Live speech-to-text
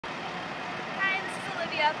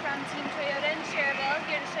Olivia from Team Toyota in Schererville,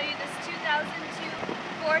 here to show you this 2002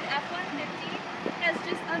 Ford F-150. It has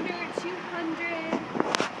just under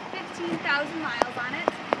 215,000 miles on it.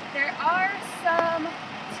 There are some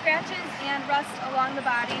scratches and rust along the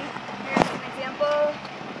body. Here's an example.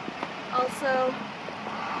 Also,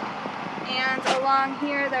 and along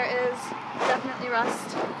here there is definitely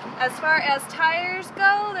rust. As far as tires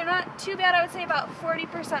go, they're not too bad. I would say about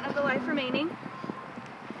 40% of the life remaining.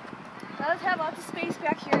 It does have lots of space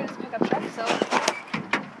back here in this pickup truck, so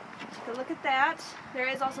take a look at that. There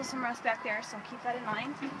is also some rust back there, so keep that in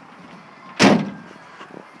mind.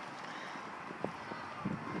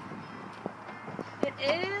 It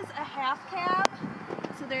is a half cab,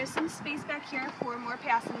 so there's some space back here for more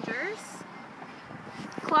passengers.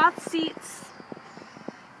 Cloth seats.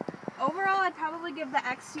 Overall, I'd probably give the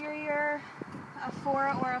exterior a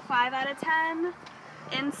 4 or a 5 out of 10.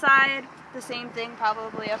 Inside, the same thing,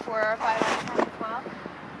 probably a 4 or a 5 out of 10 as well.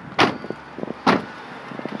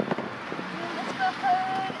 Let's go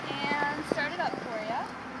ahead and start it up for you.